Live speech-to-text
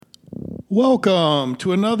Welcome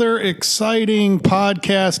to another exciting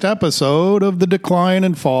podcast episode of The Decline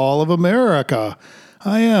and Fall of America.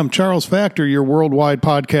 I am Charles Factor, your worldwide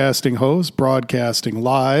podcasting host, broadcasting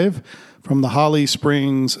live from the Holly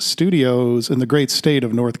Springs studios in the great state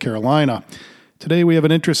of North Carolina. Today we have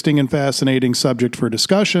an interesting and fascinating subject for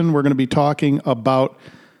discussion. We're going to be talking about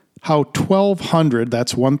how 1,200,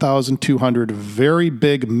 that's 1,200 very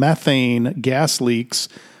big methane gas leaks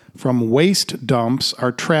from waste dumps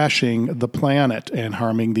are trashing the planet and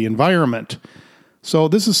harming the environment. So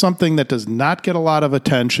this is something that does not get a lot of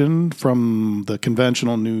attention from the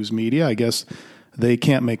conventional news media. I guess they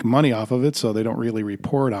can't make money off of it, so they don't really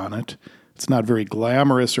report on it. It's not very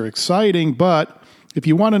glamorous or exciting, but if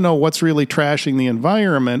you want to know what's really trashing the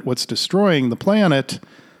environment, what's destroying the planet,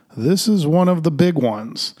 this is one of the big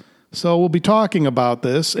ones. So we'll be talking about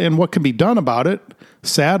this and what can be done about it.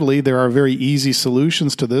 Sadly, there are very easy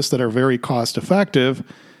solutions to this that are very cost effective.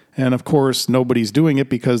 And of course, nobody's doing it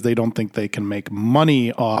because they don't think they can make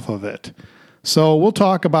money off of it. So we'll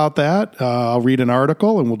talk about that. I'll read an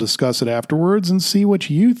article and we'll discuss it afterwards and see what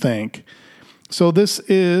you think. So this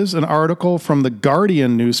is an article from the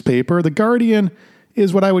Guardian newspaper. The Guardian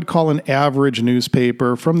is what I would call an average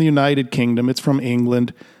newspaper from the United Kingdom. It's from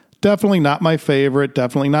England. Definitely not my favorite,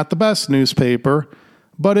 definitely not the best newspaper,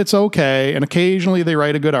 but it's okay. And occasionally they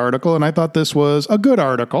write a good article, and I thought this was a good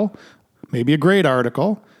article, maybe a great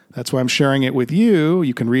article. That's why I'm sharing it with you.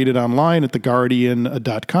 You can read it online at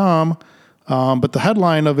theguardian.com. But the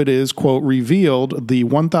headline of it is, quote, revealed the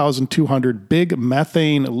 1,200 big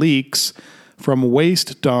methane leaks from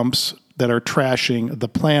waste dumps that are trashing the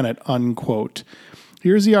planet, unquote.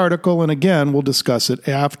 Here's the article, and again, we'll discuss it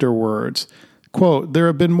afterwards. Quote, there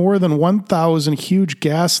have been more than 1,000 huge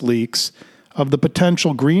gas leaks of the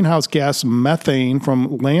potential greenhouse gas methane from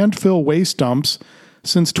landfill waste dumps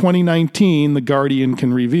since 2019, The Guardian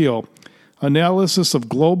can reveal. Analysis of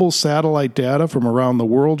global satellite data from around the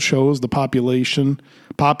world shows the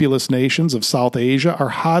populous nations of South Asia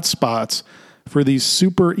are hotspots for these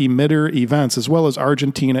super emitter events, as well as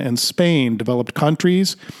Argentina and Spain, developed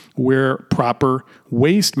countries where proper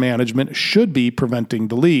waste management should be preventing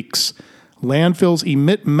the leaks. Landfills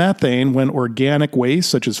emit methane when organic waste,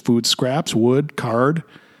 such as food scraps, wood,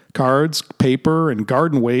 cards, paper, and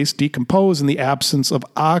garden waste, decompose in the absence of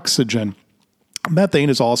oxygen. Methane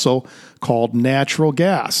is also called natural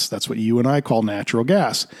gas. That's what you and I call natural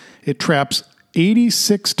gas. It traps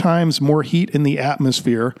 86 times more heat in the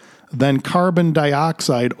atmosphere than carbon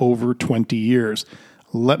dioxide over 20 years.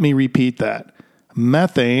 Let me repeat that.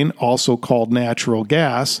 Methane, also called natural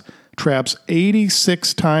gas, traps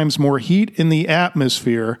 86 times more heat in the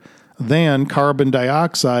atmosphere than carbon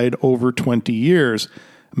dioxide over 20 years,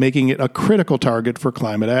 making it a critical target for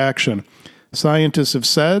climate action. Scientists have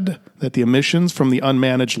said that the emissions from the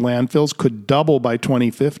unmanaged landfills could double by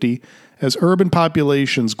 2050 as urban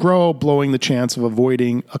populations grow, blowing the chance of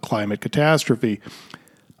avoiding a climate catastrophe.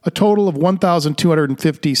 A total of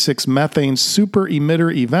 1,256 methane super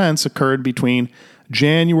emitter events occurred between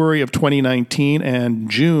January of 2019 and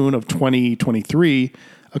June of 2023,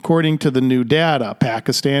 according to the new data.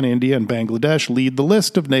 Pakistan, India, and Bangladesh lead the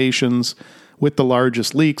list of nations with the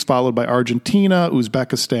largest leaks, followed by Argentina,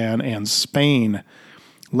 Uzbekistan, and Spain.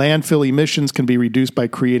 Landfill emissions can be reduced by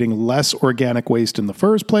creating less organic waste in the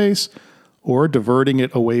first place, or diverting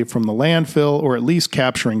it away from the landfill, or at least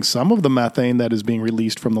capturing some of the methane that is being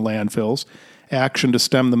released from the landfills. Action to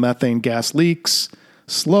stem the methane gas leaks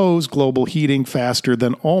slows global heating faster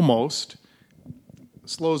than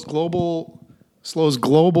slows global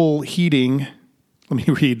heating. Let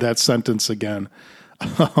me read that sentence again.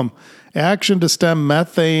 Action to stem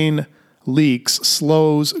methane leaks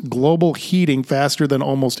slows global heating faster than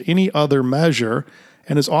almost any other measure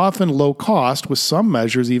and is often low cost, with some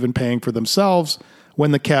measures even paying for themselves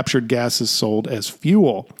when the captured gas is sold as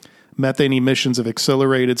fuel. Methane emissions have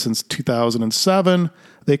accelerated since 2007.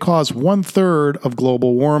 They cause 1/3 of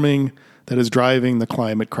global warming that is driving the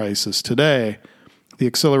climate crisis today. The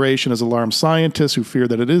acceleration has alarmed scientists who fear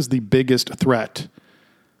that it is the biggest threat.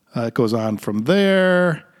 It goes on from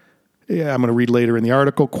there. I'm going to read later in the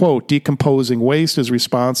article. Quote, decomposing waste is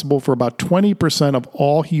responsible for about 20% of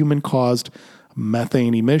all human-caused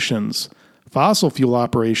methane emissions. Fossil fuel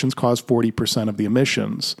operations cause 40% of the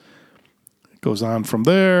emissions. It goes on from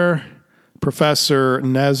there. Professor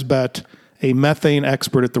Nesbitt, a methane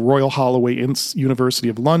expert at the Royal Holloway University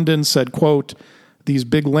of London, said, quote, these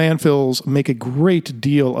big landfills make a great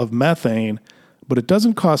deal of methane, but it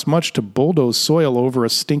doesn't cost much to bulldoze soil over a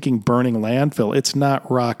stinking burning landfill. It's not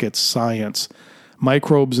rocket science.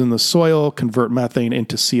 Microbes in the soil convert methane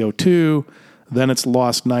into CO2. then it's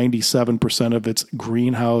lost 97% of its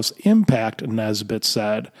greenhouse impact, Nesbitt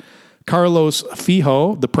said. Carlos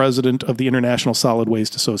Fijo, the president of the International Solid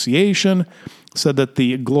Waste Association, said that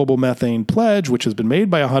the global methane pledge, which has been made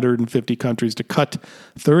by 150 countries to cut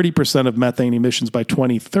 30% of methane emissions by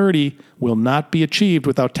 2030, will not be achieved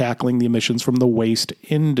without tackling the emissions from the waste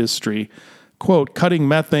industry. Quote, cutting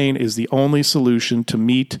methane is the only solution to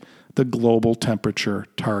meet the global temperature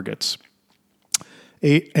targets.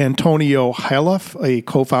 Antonio Halef, a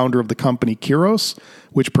co-founder of the company Kiros,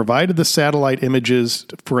 which provided the satellite images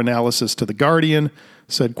for analysis to The Guardian,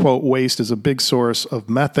 said, quote, waste is a big source of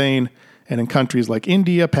methane, and in countries like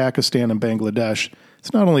India, Pakistan, and Bangladesh,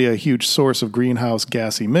 it's not only a huge source of greenhouse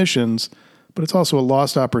gas emissions, but it's also a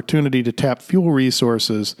lost opportunity to tap fuel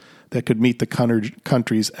resources that could meet the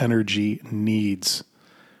country's energy needs.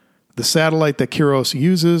 The satellite that Kiros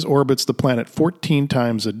uses orbits the planet 14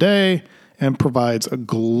 times a day and provides a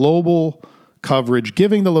global coverage,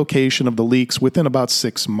 giving the location of the leaks within about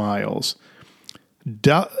 6 miles.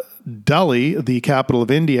 Delhi, the capital of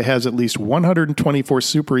India, has at least 124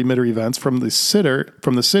 super emitter events from the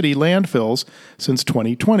city landfills since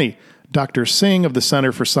 2020. Dr. Singh of the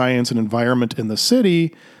Center for Science and Environment in the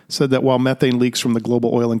city said that while methane leaks from the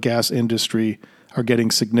global oil and gas industry are getting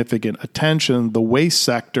significant attention, the waste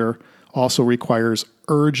sector also requires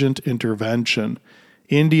urgent intervention.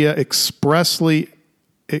 India is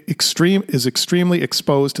extremely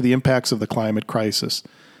exposed to the impacts of the climate crisis.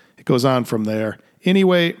 It goes on from there.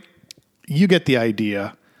 Anyway, you get the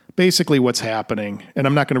idea. Basically what's happening, and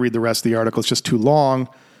I'm not going to read the rest of the article, it's just too long,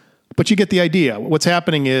 but you get the idea. What's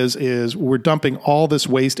happening is we're dumping all this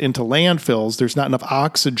waste into landfills. There's not enough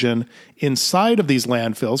oxygen inside of these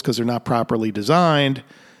landfills because they're not properly designed.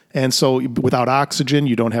 And so without oxygen,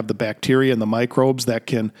 you don't have the bacteria and the microbes that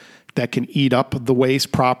can eat up the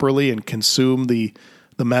waste properly and consume the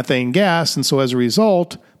methane gas. And so as a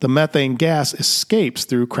result, the methane gas escapes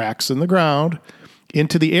through cracks in the ground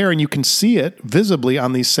into the air, and you can see it visibly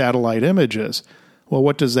on these satellite images. Well,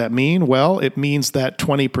 what does that mean? Well, it means that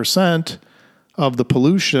 20% of the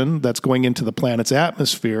pollution that's going into the planet's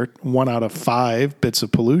atmosphere, 1 out of 5 bits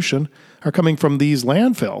of pollution, are coming from these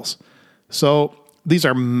landfills. So these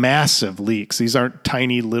are massive leaks. These aren't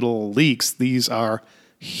tiny little leaks. These are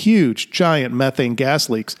huge, giant methane gas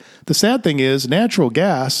leaks. The sad thing is natural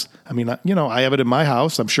gas, I mean, I have it in my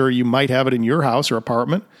house. I'm sure you might have it in your house or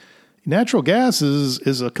apartment. Natural gas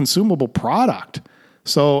is a consumable product.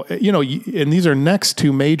 So, and these are next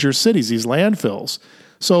to major cities, these landfills.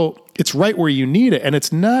 So it's right where you need it, and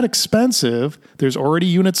it's not expensive. There's already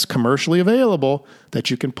units commercially available that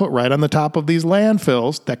you can put right on the top of these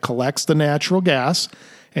landfills that collects the natural gas,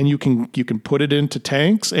 and you can put it into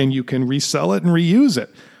tanks, and you can resell it and reuse it.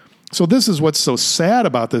 So this is what's so sad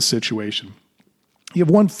about this situation. You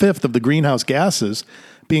have 1/5 of the greenhouse gases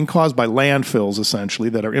being caused by landfills, essentially,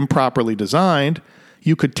 that are improperly designed.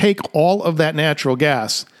 You could take all of that natural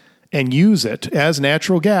gas and use it as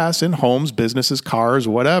natural gas in homes, businesses, cars,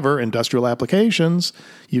 whatever, industrial applications.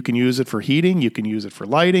 You can use it for heating. You can use it for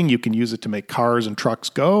lighting. You can use it to make cars and trucks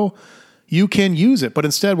go. You can use it, but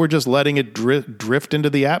instead we're just letting it drift into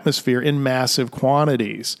the atmosphere in massive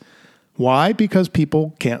quantities. Why? Because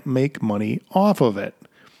people can't make money off of it.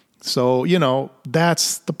 So,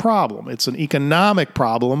 that's the problem. It's an economic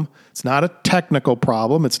problem. It's not a technical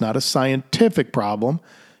problem. It's not a scientific problem.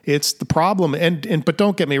 It's the problem. But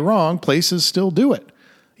don't get me wrong, places still do it,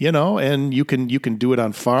 and you can do it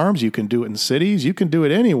on farms. You can do it in cities. You can do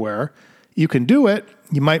it anywhere. You can do it.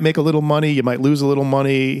 You might make a little money. You might lose a little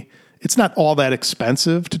money. It's not all that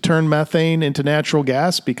expensive to turn methane into natural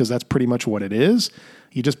gas because that's pretty much what it is.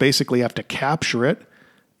 You just basically have to capture it,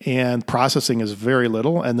 and processing is very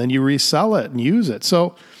little, and then you resell it and use it.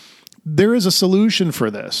 So there is a solution for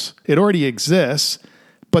this. It already exists,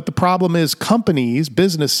 but the problem is companies,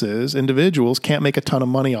 businesses, individuals can't make a ton of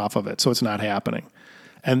money off of it, so it's not happening.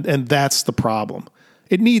 And that's the problem.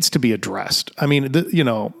 It needs to be addressed. I mean,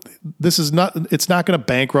 this is not, it's not going to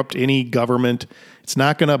bankrupt any government. It's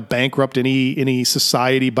not going to bankrupt any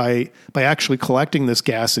society by actually collecting this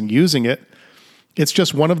gas and using it. It's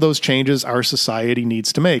just one of those changes our society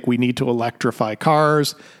needs to make. We need to electrify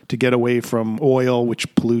cars to get away from oil,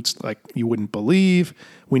 which pollutes like you wouldn't believe.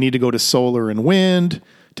 We need to go to solar and wind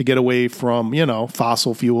to get away from,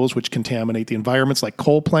 fossil fuels, which contaminate the environments like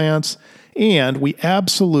coal plants. And we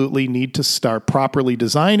absolutely need to start properly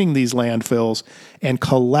designing these landfills and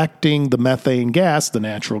collecting the methane gas, the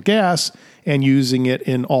natural gas, and using it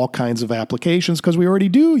in all kinds of applications because we already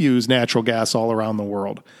do use natural gas all around the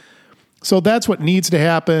world. So that's what needs to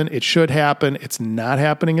happen. It should happen. It's not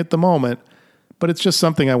happening at the moment, but it's just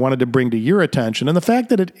something I wanted to bring to your attention. And the fact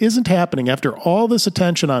that it isn't happening after all this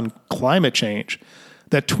attention on climate change,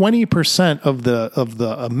 that 20% of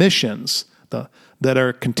the emissions that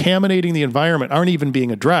are contaminating the environment aren't even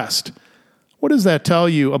being addressed. What does that tell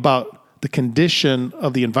you about the condition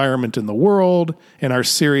of the environment in the world and our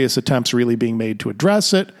serious attempts really being made to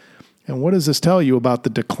address it? And what does this tell you about the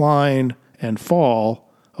decline and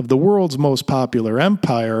fall of the world's most popular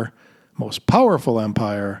empire, most powerful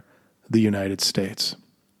empire, the United States?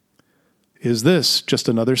 Is this just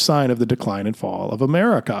another sign of the decline and fall of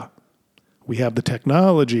America? We have the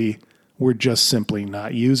technology, we're just simply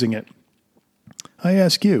not using it. I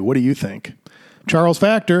ask you, what do you think? Charles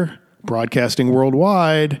Factor, broadcasting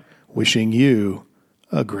worldwide, wishing you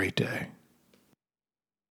a great day.